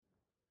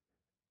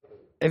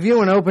If you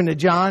want to open to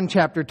John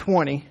chapter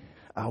 20,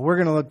 we're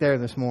going to look there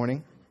this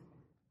morning.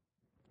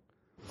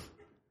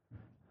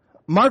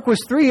 Mark was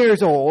 3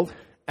 years old,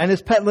 and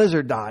his pet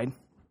lizard died.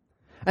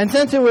 And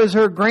since it was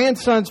her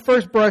grandson's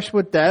first brush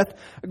with death,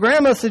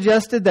 Grandma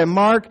suggested that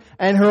Mark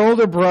and her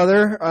older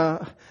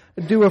brother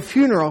do a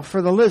funeral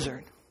for the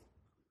lizard.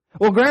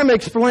 Well, Grandma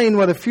explained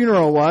what a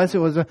funeral was. It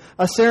was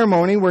a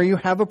ceremony where you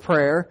have a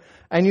prayer,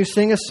 and you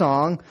sing a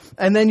song,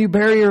 and then you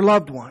bury your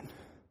loved one.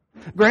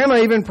 Grandma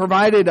even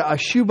provided a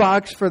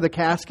shoebox for the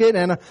casket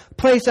and a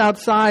place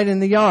outside in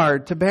the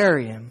yard to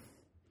bury him.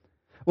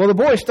 Well, the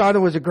boys thought it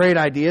was a great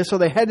idea, so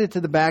they headed to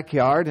the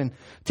backyard, and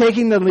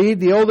taking the lead,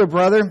 the older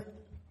brother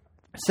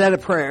said a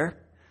prayer.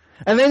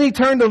 And then he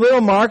turned to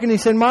little Mark and he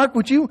said, "Mark,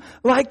 would you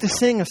like to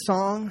sing a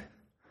song?"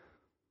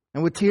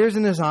 And with tears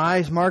in his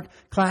eyes, Mark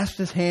clasped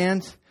his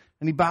hands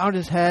and he bowed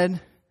his head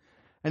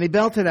and he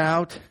belted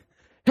out,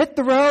 "Hit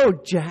the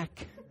road,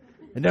 Jack,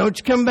 and don't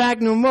you come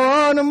back no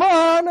more, no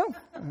more, no."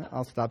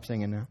 I'll stop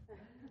singing now.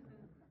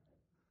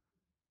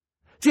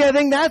 See, I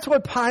think that's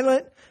what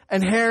Pilate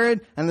and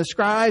Herod and the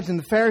scribes and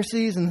the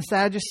Pharisees and the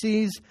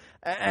Sadducees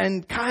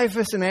and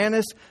Caiaphas and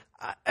Annas,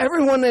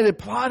 everyone that had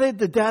plotted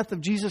the death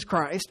of Jesus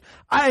Christ,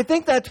 I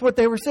think that's what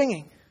they were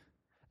singing.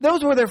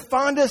 Those were their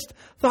fondest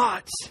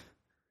thoughts.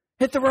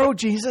 Hit the road,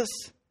 Jesus.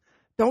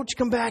 Don't you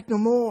come back no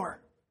more.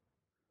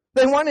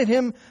 They wanted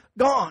him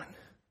gone.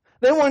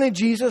 They wanted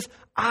Jesus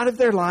out of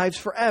their lives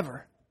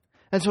forever.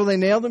 And so they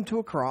nailed him to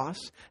a cross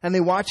and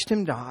they watched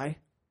him die.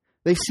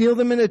 They sealed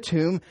him in a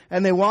tomb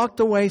and they walked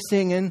away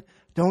singing,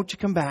 "Don't you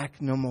come back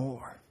no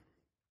more."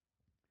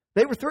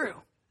 They were through.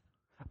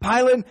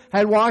 Pilate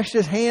had washed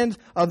his hands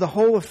of the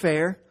whole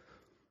affair.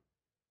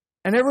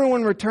 And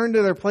everyone returned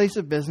to their place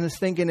of business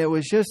thinking it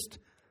was just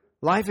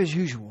life as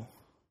usual.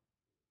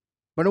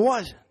 But it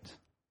wasn't.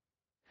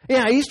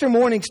 Yeah, Easter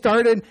morning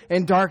started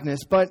in darkness,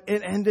 but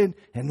it ended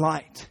in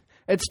light.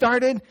 It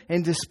started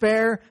in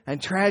despair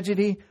and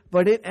tragedy,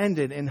 but it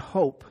ended in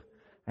hope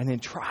and in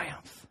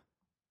triumph.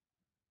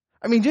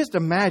 I mean, just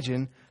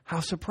imagine how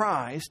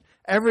surprised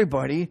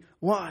everybody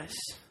was.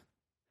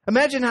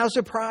 Imagine how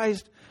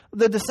surprised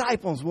the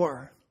disciples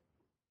were.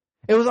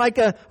 It was like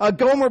a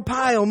Gomer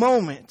Pyle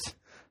moment.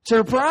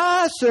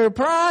 Surprise,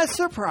 surprise,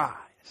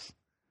 surprise.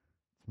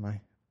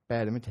 My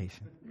bad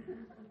imitation.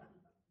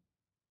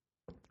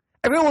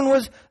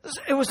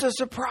 It was a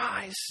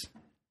surprise.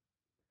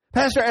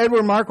 Pastor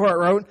Edward Marquardt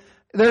wrote,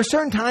 "There are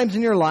certain times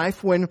in your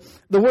life when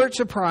the word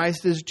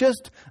surprised is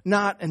just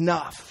not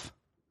enough.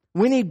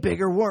 We need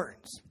bigger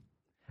words."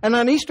 And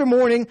on Easter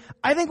morning,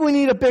 I think we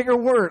need a bigger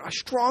word, a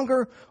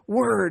stronger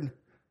word.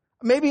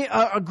 Maybe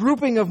a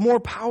grouping of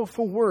more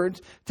powerful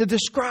words to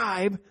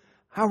describe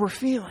how we're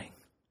feeling.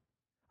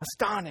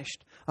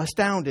 Astonished,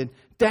 astounded,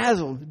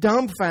 dazzled,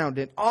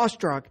 dumbfounded,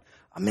 awestruck,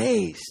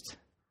 amazed.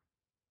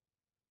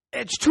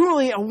 It's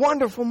truly a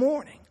wonderful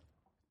morning.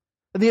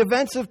 The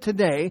events of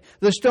today,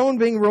 the stone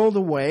being rolled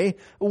away,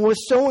 was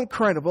so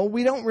incredible,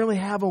 we don't really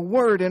have a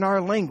word in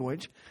our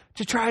language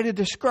to try to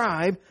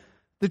describe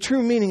the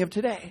true meaning of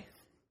today.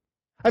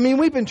 I mean,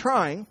 we've been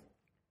trying.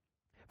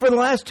 For the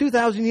last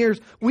 2,000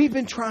 years, we've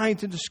been trying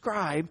to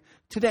describe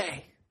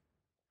today.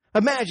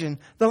 Imagine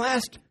the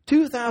last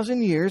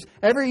 2,000 years,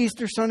 every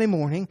Easter Sunday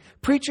morning,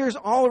 preachers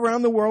all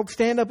around the world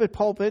stand up at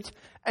pulpits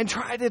and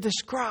try to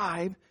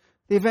describe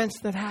the events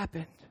that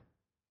happened.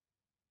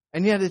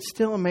 And yet it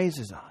still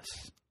amazes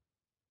us.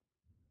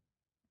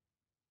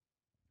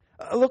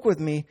 Look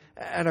with me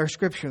at our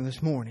scripture this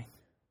morning.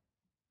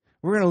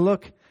 We're going to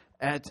look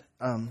at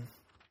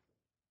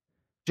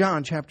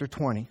John chapter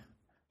 20,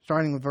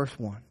 starting with verse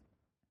 1.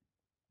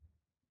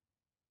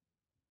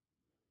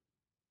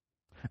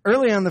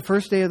 Early on the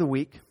first day of the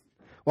week,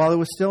 while it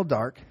was still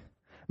dark,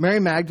 Mary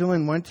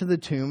Magdalene went to the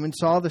tomb and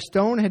saw the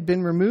stone had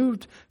been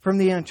removed from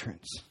the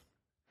entrance.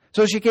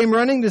 So she came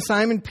running to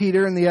Simon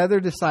Peter and the other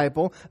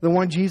disciple, the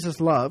one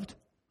Jesus loved,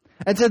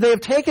 and said, "They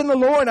have taken the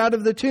Lord out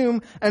of the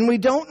tomb, and we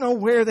don't know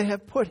where they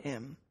have put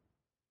him."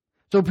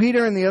 So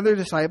Peter and the other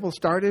disciple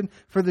started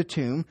for the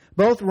tomb,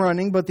 both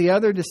running, but the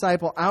other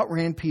disciple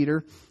outran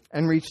Peter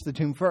and reached the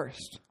tomb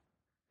first.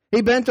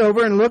 He bent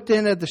over and looked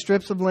in at the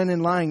strips of linen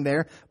lying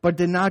there, but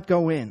did not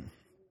go in.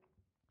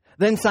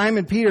 Then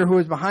Simon Peter, who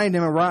was behind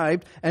him,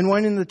 arrived and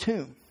went in the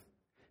tomb.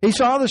 He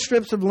saw the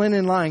strips of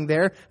linen lying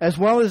there, as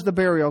well as the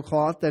burial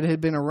cloth that had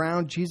been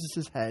around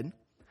Jesus' head.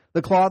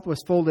 The cloth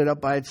was folded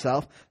up by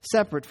itself,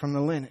 separate from the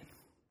linen.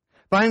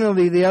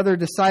 Finally, the other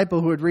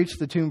disciple who had reached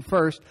the tomb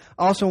first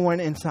also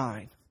went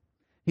inside.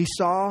 He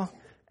saw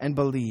and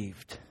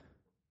believed.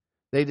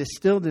 They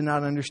still did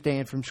not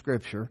understand from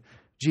Scripture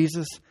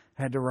Jesus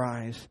had to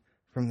rise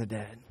from the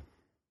dead.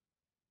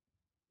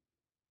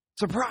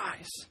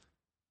 Surprise!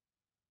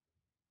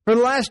 For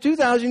the last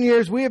 2,000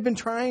 years, we have been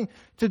trying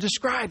to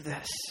describe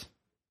this.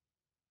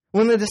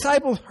 When the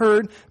disciples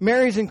heard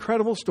Mary's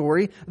incredible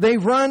story, they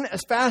run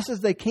as fast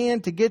as they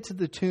can to get to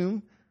the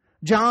tomb.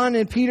 John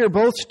and Peter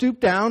both stoop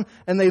down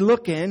and they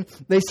look in.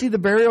 They see the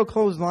burial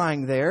clothes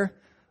lying there.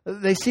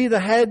 They see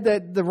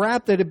the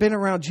wrap that had been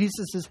around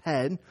Jesus'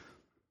 head.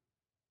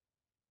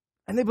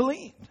 And they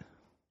believed.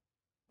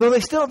 Though they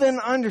still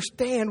didn't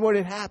understand what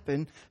had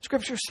happened,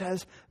 Scripture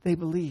says they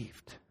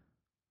believed.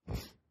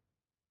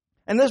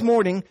 And this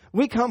morning,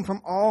 we come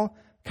from all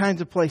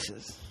kinds of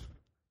places.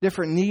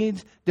 Different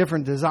needs,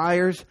 different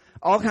desires,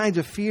 all kinds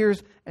of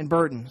fears and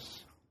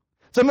burdens.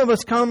 Some of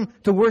us come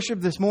to worship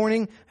this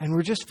morning and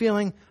we're just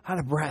feeling out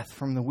of breath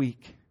from the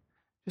week.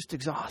 Just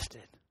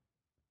exhausted.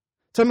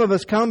 Some of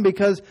us come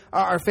because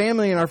our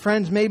family and our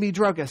friends maybe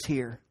drug us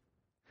here.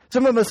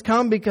 Some of us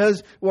come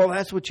because, well,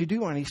 that's what you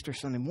do on Easter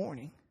Sunday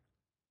morning.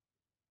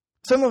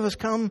 Some of us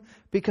come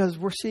because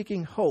we're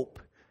seeking hope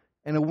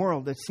in a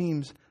world that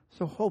seems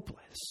so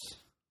hopeless.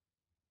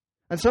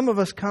 And some of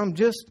us come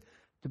just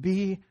to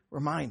be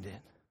reminded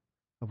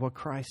of what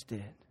Christ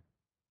did.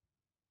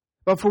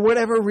 But for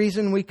whatever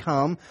reason we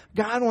come,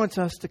 God wants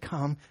us to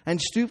come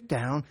and stoop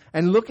down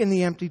and look in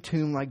the empty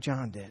tomb like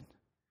John did.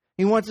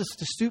 He wants us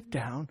to stoop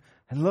down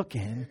and look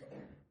in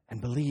and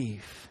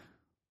believe.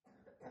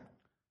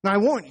 Now I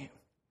warn you,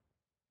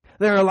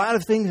 there are a lot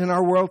of things in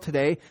our world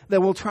today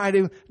that will try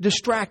to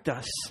distract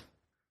us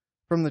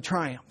from the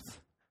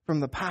triumph, from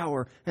the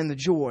power and the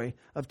joy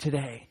of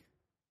today.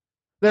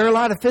 There are a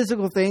lot of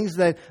physical things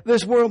that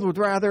this world would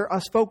rather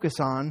us focus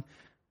on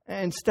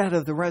instead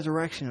of the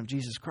resurrection of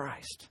Jesus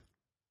Christ.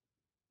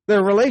 There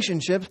are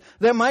relationships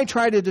that might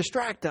try to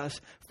distract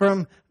us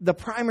from the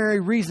primary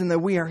reason that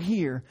we are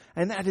here,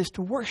 and that is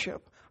to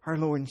worship our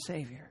Lord and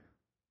Savior.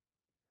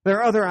 There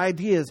are other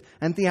ideas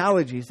and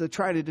theologies that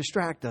try to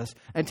distract us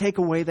and take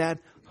away that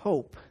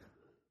hope.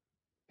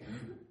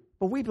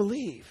 But we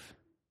believe.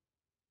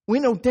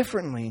 We know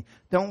differently,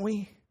 don't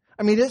we?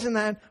 I mean, isn't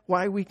that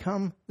why we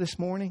come this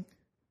morning?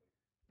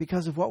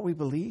 Because of what we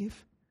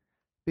believe?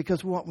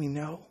 Because of what we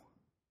know?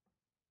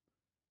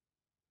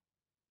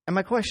 And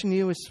my question to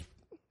you is,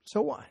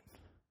 so what?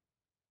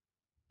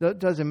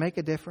 Does it make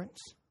a difference?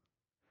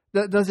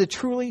 Does it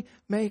truly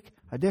make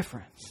a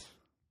difference?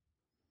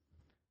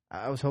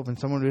 I was hoping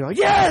someone would be like,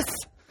 yes!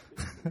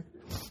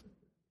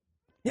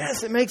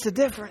 Yes, it makes a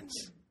difference.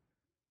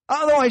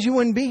 Otherwise, you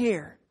wouldn't be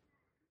here.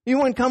 You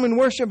wouldn't come and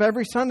worship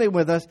every Sunday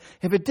with us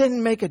if it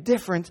didn't make a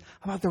difference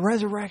about the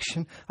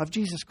resurrection of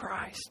Jesus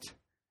Christ.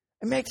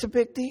 It makes a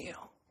big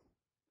deal.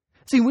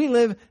 See, we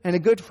live in a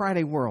Good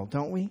Friday world,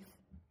 don't we?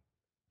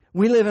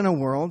 We live in a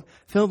world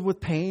filled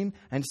with pain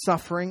and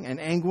suffering and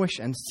anguish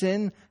and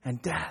sin and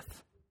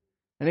death.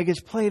 And it gets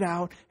played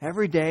out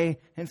every day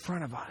in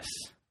front of us.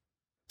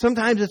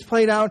 Sometimes it's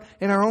played out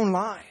in our own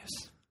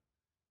lives.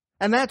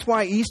 And that's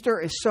why Easter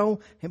is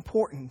so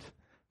important,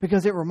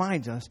 because it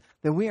reminds us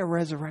that we are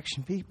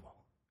resurrection people.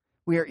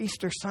 We are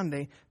Easter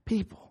Sunday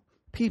people,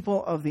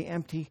 people of the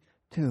empty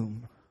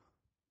tomb.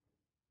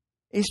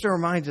 Easter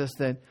reminds us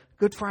that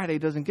Good Friday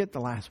doesn't get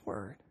the last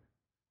word.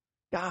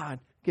 God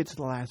gets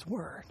the last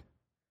word.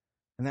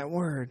 And that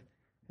word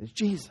is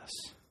Jesus.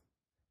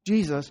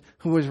 Jesus,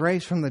 who was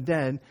raised from the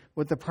dead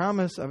with the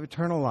promise of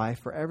eternal life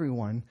for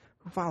everyone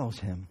who follows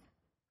him.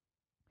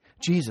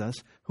 Jesus,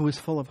 who is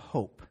full of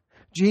hope.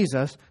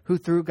 Jesus, who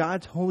through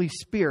God's Holy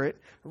Spirit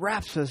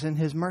wraps us in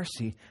his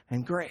mercy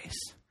and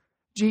grace.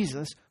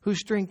 Jesus, whose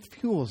strength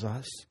fuels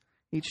us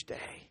each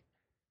day.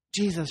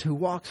 Jesus, who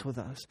walks with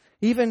us,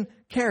 even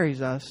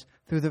carries us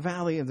through the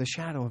valley of the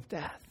shadow of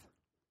death.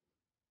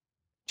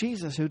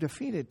 Jesus, who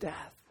defeated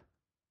death.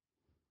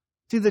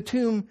 See, the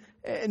tomb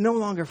no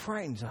longer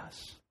frightens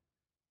us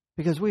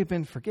because we have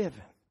been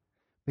forgiven,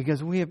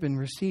 because we have been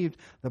received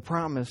the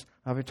promise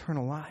of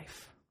eternal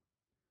life.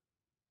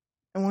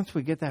 And once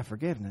we get that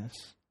forgiveness,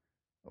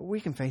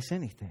 we can face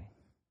anything.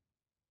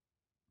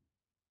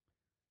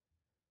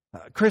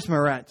 Chris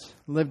Moretz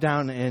lived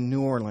down in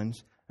New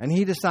Orleans, and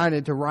he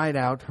decided to ride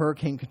out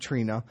Hurricane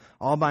Katrina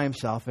all by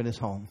himself at his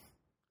home.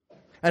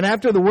 And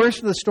after the worst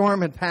of the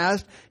storm had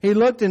passed, he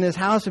looked and his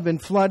house had been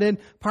flooded,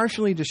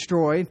 partially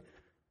destroyed,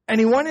 and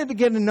he wanted to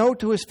get a note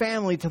to his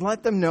family to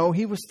let them know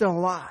he was still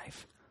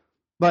alive.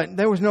 But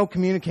there was no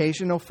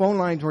communication, no phone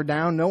lines were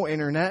down, no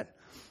internet.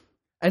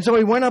 And so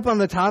he went up on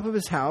the top of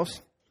his house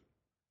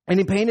and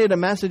he painted a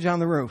message on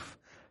the roof.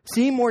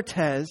 "See,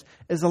 Mortez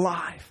is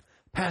alive.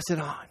 Pass it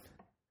on."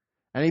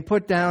 And he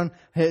put down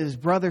his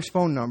brother's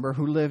phone number,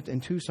 who lived in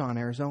Tucson,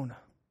 Arizona.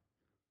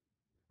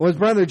 Well, his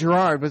brother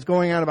Gerard was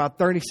going on about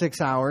 36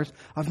 hours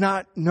of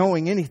not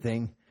knowing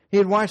anything. He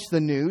had watched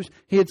the news.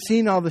 He had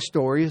seen all the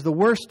stories. The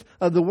worst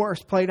of the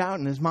worst played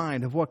out in his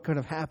mind of what could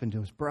have happened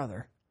to his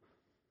brother.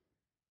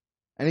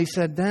 And he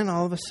said, then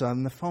all of a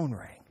sudden the phone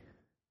rang.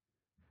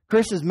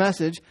 Chris's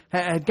message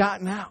had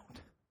gotten out.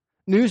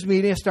 News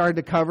media started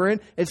to cover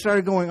it. It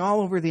started going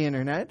all over the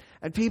internet.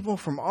 And people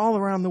from all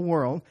around the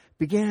world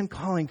began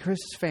calling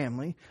Chris's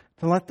family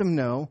to let them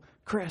know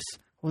Chris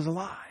was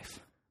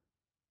alive.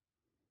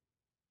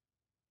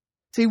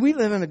 See, we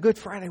live in a Good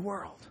Friday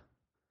world,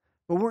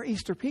 but we're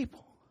Easter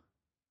people.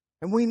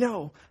 And we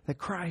know that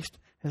Christ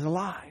is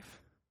alive.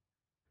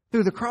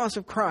 Through the cross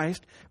of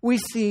Christ, we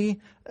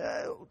see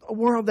a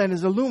world that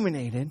is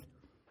illuminated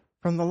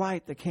from the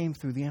light that came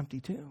through the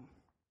empty tomb.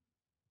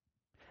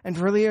 And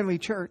for the early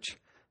church,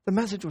 the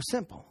message was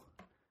simple.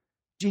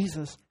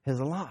 Jesus is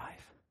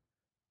alive.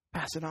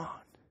 Pass it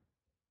on.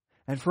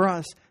 And for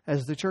us,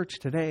 as the church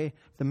today,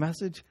 the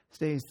message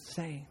stays the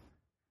same.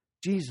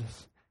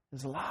 Jesus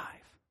is alive.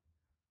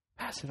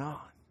 Pass it on.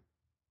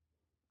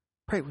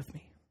 Pray with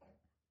me.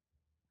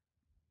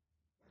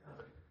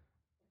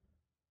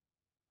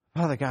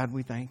 Father God,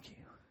 we thank you.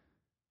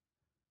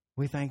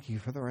 We thank you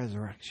for the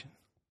resurrection.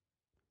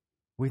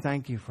 We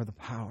thank you for the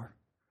power,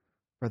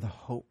 for the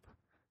hope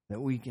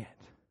that we get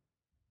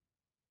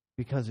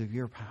because of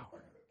your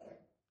power.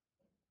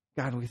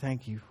 God, we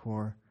thank you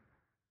for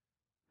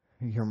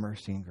your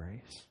mercy and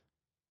grace.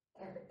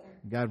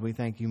 God, we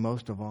thank you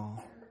most of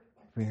all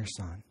for your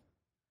Son,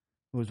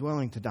 who was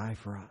willing to die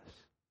for us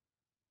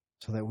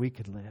so that we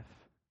could live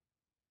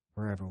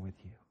forever with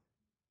you.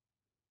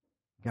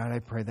 God, I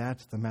pray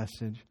that's the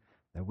message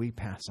that we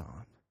pass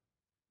on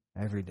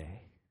every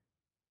day.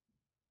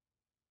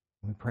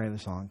 We pray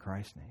this all in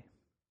Christ's name.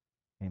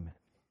 Amen.